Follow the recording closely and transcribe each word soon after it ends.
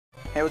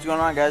Hey, what's going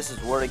on, guys? This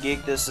is Word of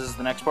Geek. This is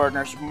the next part in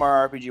our Super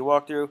Mario RPG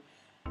walkthrough.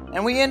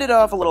 And we ended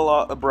off a little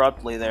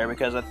abruptly there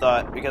because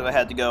I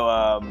had to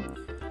go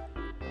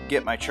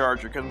get my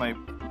charger because my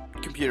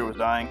computer was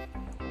dying.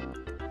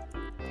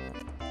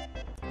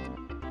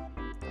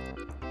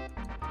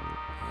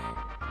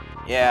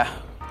 Yeah.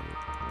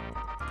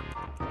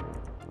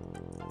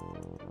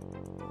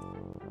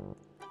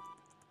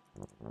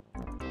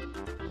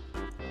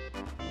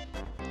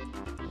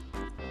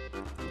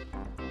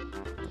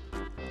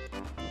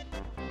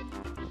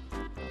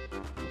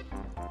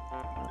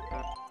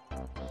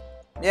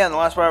 Yeah, in the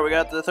last part we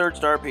got the third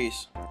star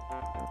piece.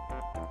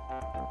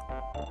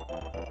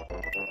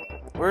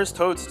 Where's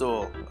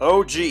Toadstool?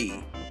 Oh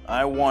gee,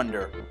 I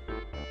wonder.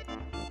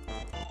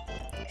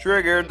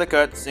 Triggered the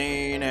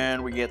cutscene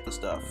and we get the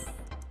stuff.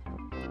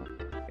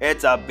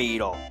 It's a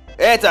beetle.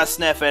 It's a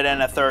sniffit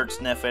and a third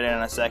sniffit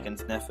and a second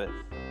sniffit.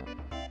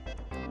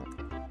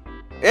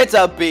 It's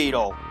a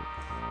beetle.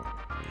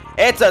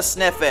 It's a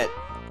sniffit.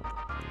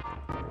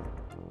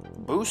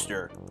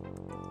 Booster.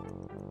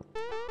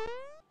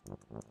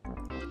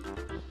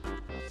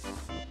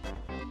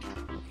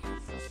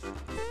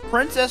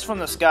 Princess from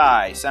the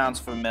Sky sounds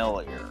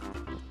familiar.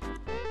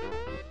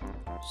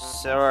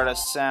 Sorta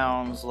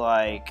sounds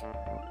like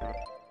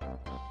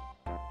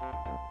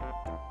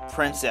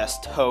Princess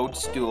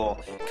Toadstool,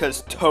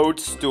 because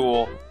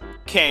Toadstool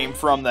came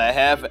from the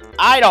heaven.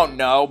 I don't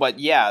know, but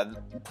yeah,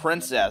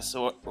 princess.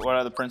 What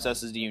other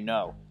princesses do you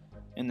know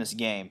in this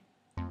game?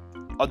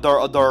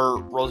 Adore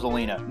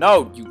Rosalina.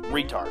 No, you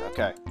retard.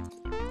 Okay.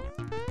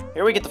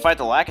 Here we get to fight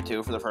the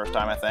Lakitu for the first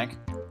time, I think.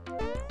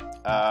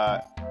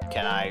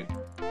 Can I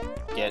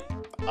get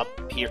up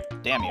here?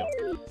 Damn you.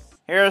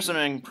 Here are some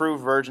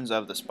improved versions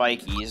of the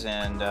Spikies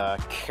and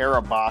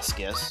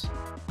Karabaskus.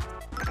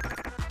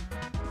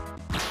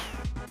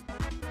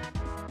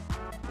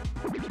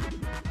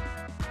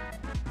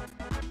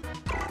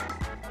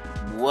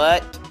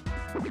 What?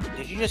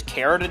 Did you just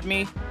carroted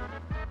me?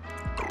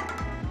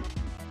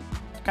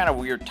 It's kind of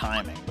weird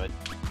timing, but...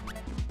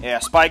 Yeah,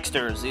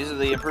 Spikesters. These are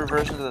the improved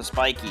versions of the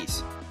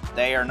Spikies.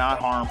 They are not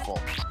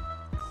harmful.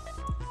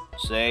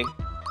 See?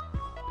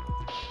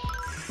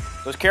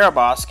 Those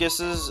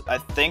Karabaskuses, I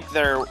think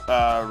they're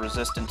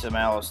resistant to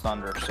Mallow's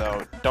Thunder,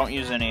 so don't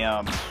use any,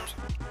 I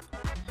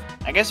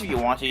guess if you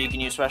want to, you can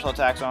use special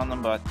attacks on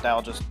them, but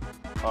that'll just...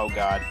 Oh,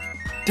 God.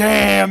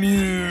 Damn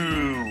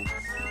you!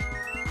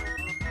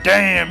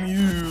 Damn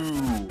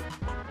you!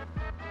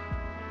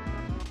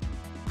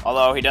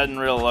 Although, he doesn't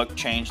really look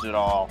changed at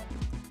all.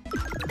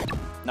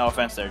 No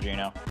offense there,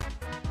 Gino.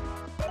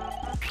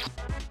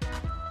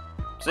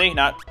 See?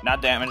 Not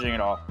damaging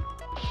at all.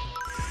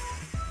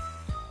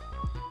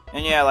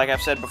 And yeah, like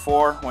I've said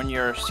before, when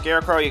you're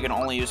Scarecrow, you can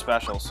only use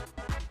specials.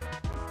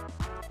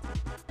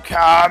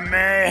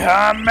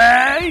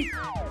 Kamehameha!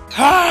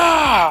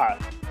 Ha!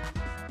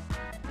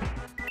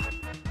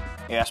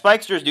 Yeah,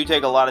 Spikesters do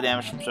take a lot of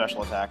damage from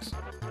special attacks.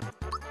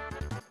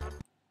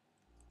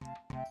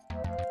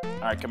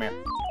 Alright, come here.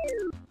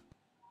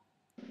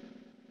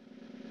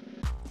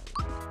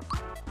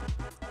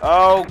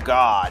 Oh,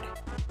 God.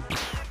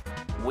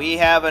 We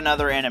have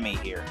another enemy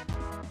here.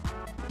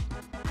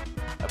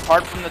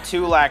 Apart from the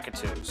two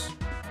Lakitus.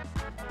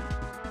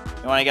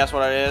 You want to guess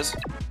what it is?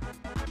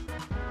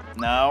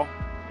 No?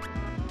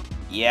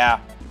 Yeah.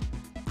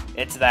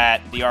 It's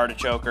that, the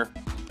Artichoker.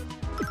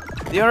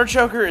 The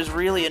Artichoker is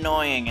really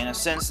annoying in a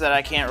sense that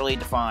I can't really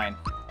define.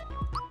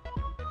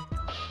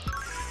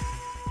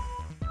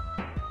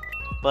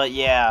 But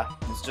yeah,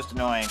 it's just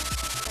annoying.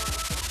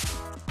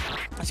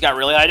 It's got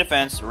really high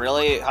defense,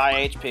 really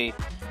high HP,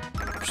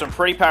 some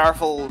pretty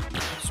powerful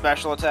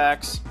special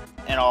attacks,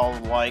 and all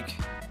like...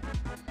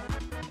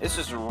 It's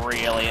just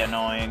really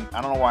annoying. I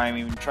don't know why I'm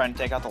even trying to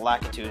take out the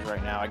Lakitus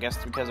right now. I guess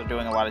because they're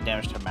doing a lot of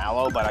damage to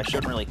Mallow, but I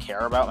shouldn't really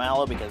care about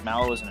Mallow because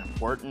Mallow isn't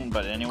important,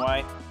 but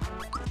anyway.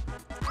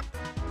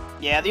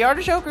 Yeah, the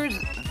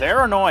Artichokers,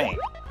 they're annoying.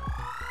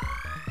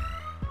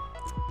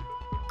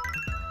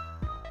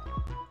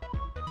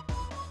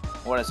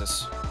 What is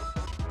this?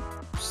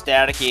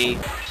 Staticky.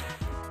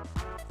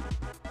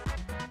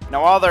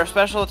 Now, while their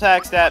special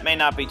attack stat may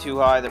not be too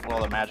high, well,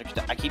 their magic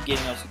stat... I keep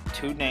getting those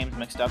two names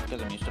mixed up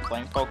because I'm used to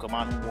playing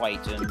Pokemon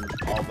White and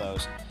all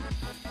those.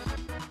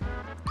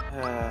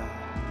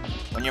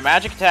 When your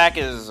magic attack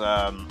is,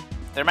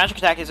 their magic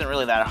attack isn't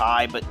really that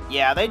high, but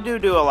yeah, they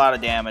do a lot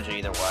of damage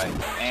either way.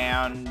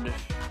 And...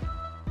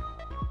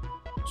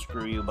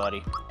 Screw you,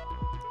 buddy.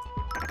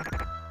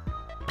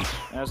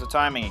 There's the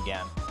timing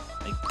again.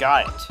 I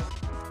got it.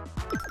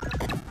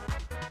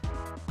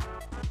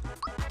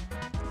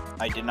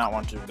 I did not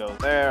want to go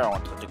there, I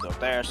wanted to go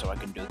there so I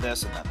can do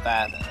this and then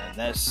that and then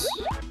this.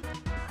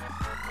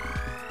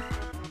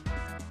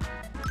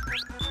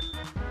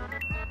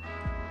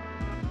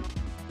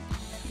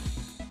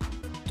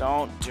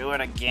 Don't do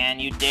it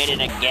again, you did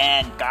it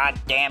again, god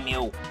damn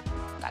you.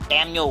 God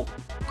damn you.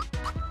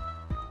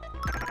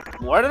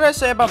 What did I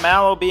say about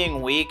Mallow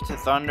being weak to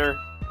Thunder?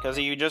 Because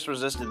you just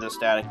resisted the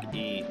static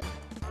D.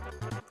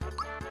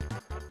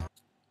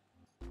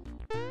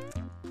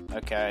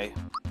 Okay.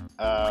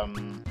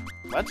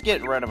 Let's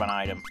get rid of an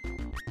item.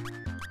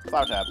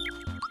 Flower tab.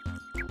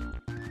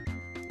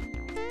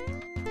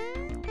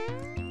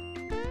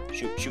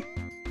 Shoot, shoot.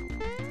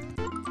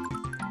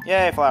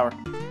 Yay, flower.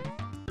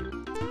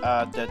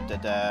 Thought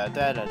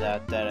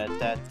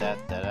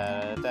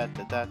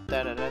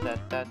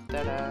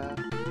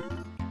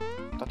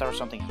there was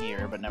something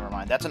here, but never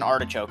mind. That's an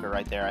artichoke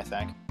right there, I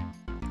think.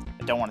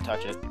 I don't want to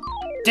touch it.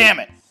 Damn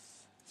it!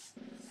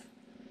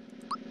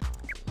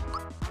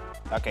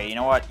 Okay, you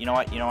know what? You know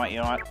what? You know what? You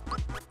know what?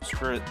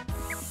 Screw it.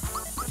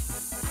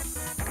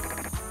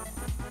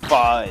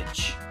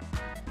 Fudge.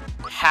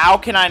 How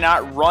can I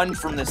not run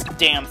from this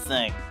damn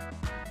thing?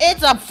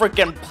 It's a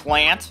freaking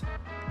plant!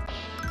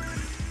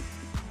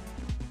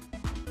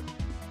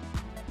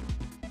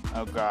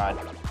 Oh god.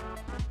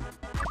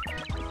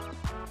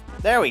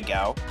 There we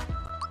go.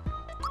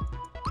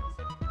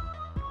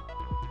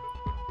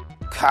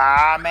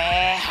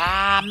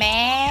 Kamehameha!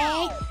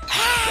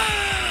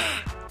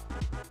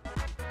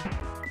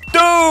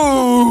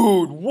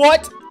 Dude!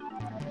 What?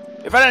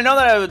 If I didn't know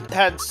that I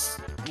had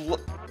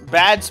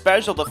bad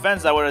special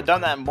defense, I would have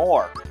done that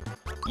more.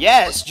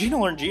 Yes! Geno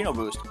learned Geno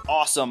boost.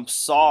 Awesome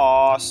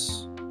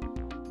sauce.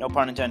 No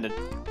pun intended.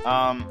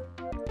 I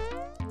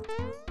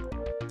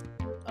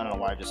don't know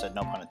why I just said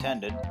no pun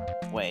intended.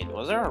 Wait,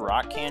 was there a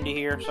rock candy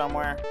here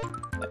somewhere?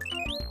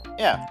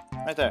 Yeah,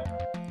 right there.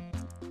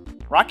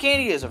 Rock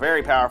candy is a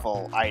very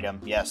powerful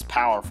item. Yes,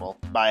 powerful.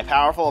 By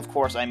powerful, of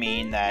course, I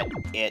mean that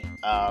it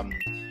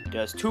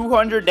does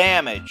 200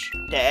 damage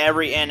to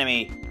every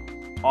enemy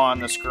on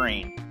the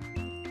screen.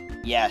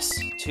 Yes,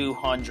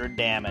 200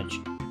 damage.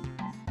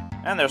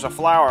 And there's a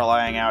flower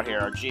lying out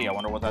here. Gee, I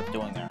wonder what that's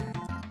doing there.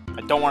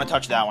 I don't want to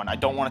touch that one. I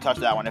don't want to touch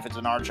that one. If it's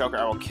an artichoke,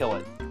 I will kill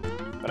it.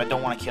 But I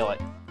don't want to kill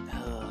it.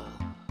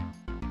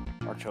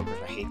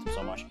 Artichokers, I hate them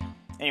so much.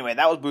 Anyway,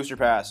 that was Booster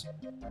Pass.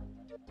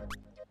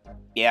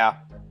 Yeah.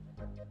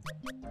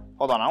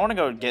 Hold on, I want to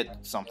go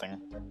get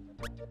something.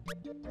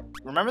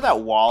 Remember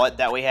that wallet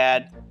that we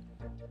had?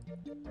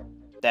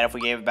 That if we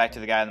gave it back to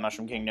the guy in the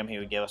Mushroom Kingdom, he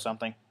would give us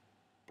something?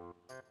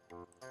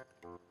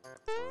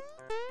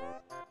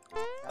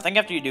 I think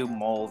after you do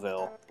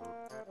Moleville,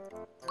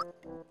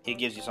 he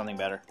gives you something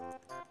better.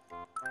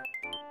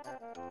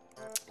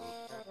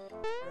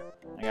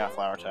 I got a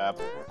flower tab.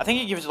 I think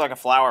he gives you like a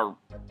flower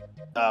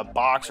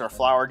box or a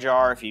flower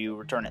jar if you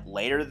return it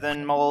later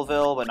than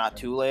Moleville, but not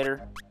too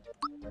later.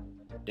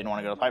 Didn't want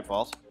to go to Pipe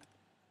Falls.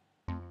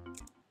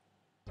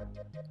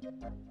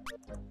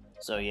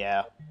 So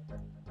yeah.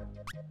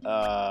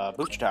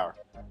 Booster Tower.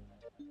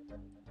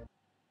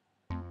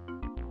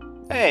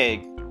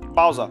 Hey,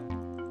 Bowser.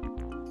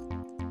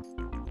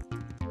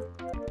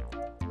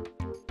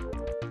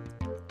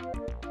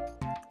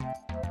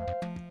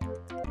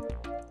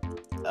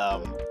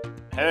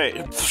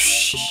 Hey.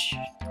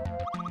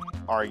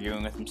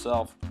 Arguing with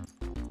himself.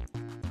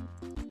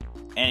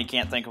 And he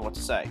can't think of what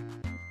to say.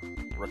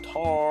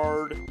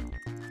 Retard.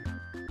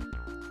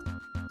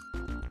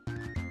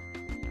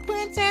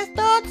 Princess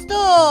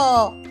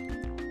Toadstool!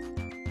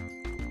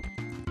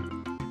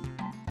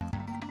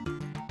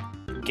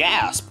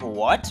 Gasp,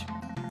 what?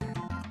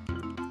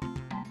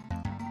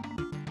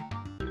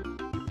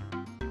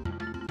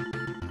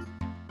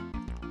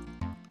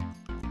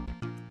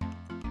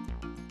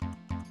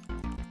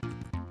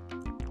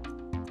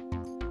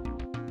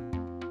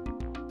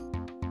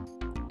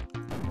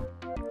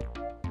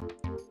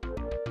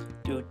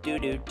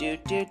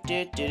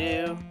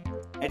 Do.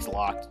 It's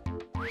locked.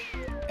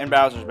 And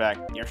Bowser's back.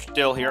 You're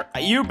still here.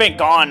 You've been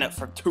gone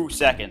for 2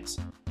 seconds.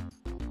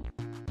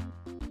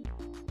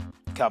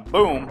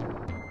 Kaboom.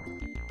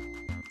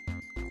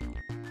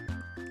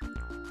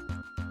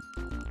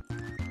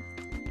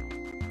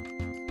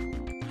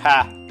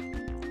 Ha.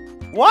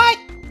 What?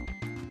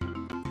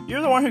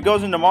 You're the one who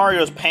goes into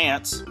Mario's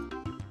pants.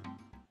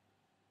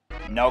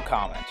 No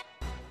comment.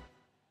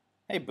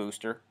 Hey,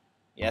 Booster.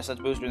 Yes, that's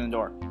Booster in the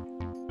door.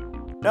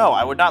 No,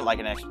 I would not like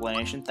an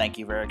explanation. Thank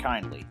you very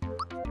kindly.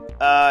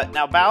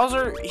 Now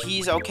Bowser,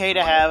 he's okay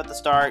to have at the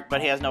start,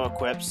 but he has no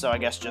equips, so I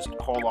guess just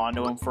hold on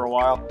to him for a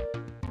while.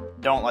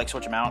 Don't, like,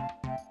 switch him out.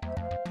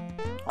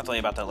 I'll tell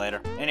you about that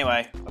later.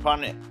 Anyway,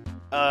 upon it,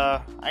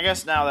 I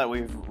guess now that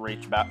we've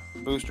reached about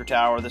Booster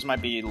Tower, this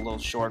might be a little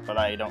short, but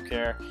I don't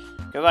care,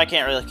 because I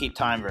can't really keep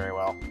time very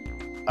well.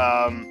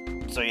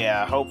 So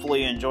yeah,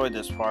 hopefully you enjoyed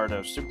this part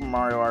of Super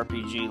Mario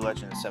RPG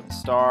Legend of 7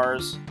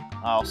 Stars.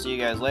 I'll see you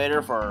guys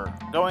later for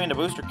going into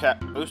Booster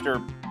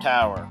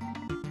Tower.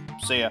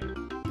 See ya.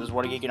 This is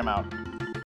What a Geeking 'em Out.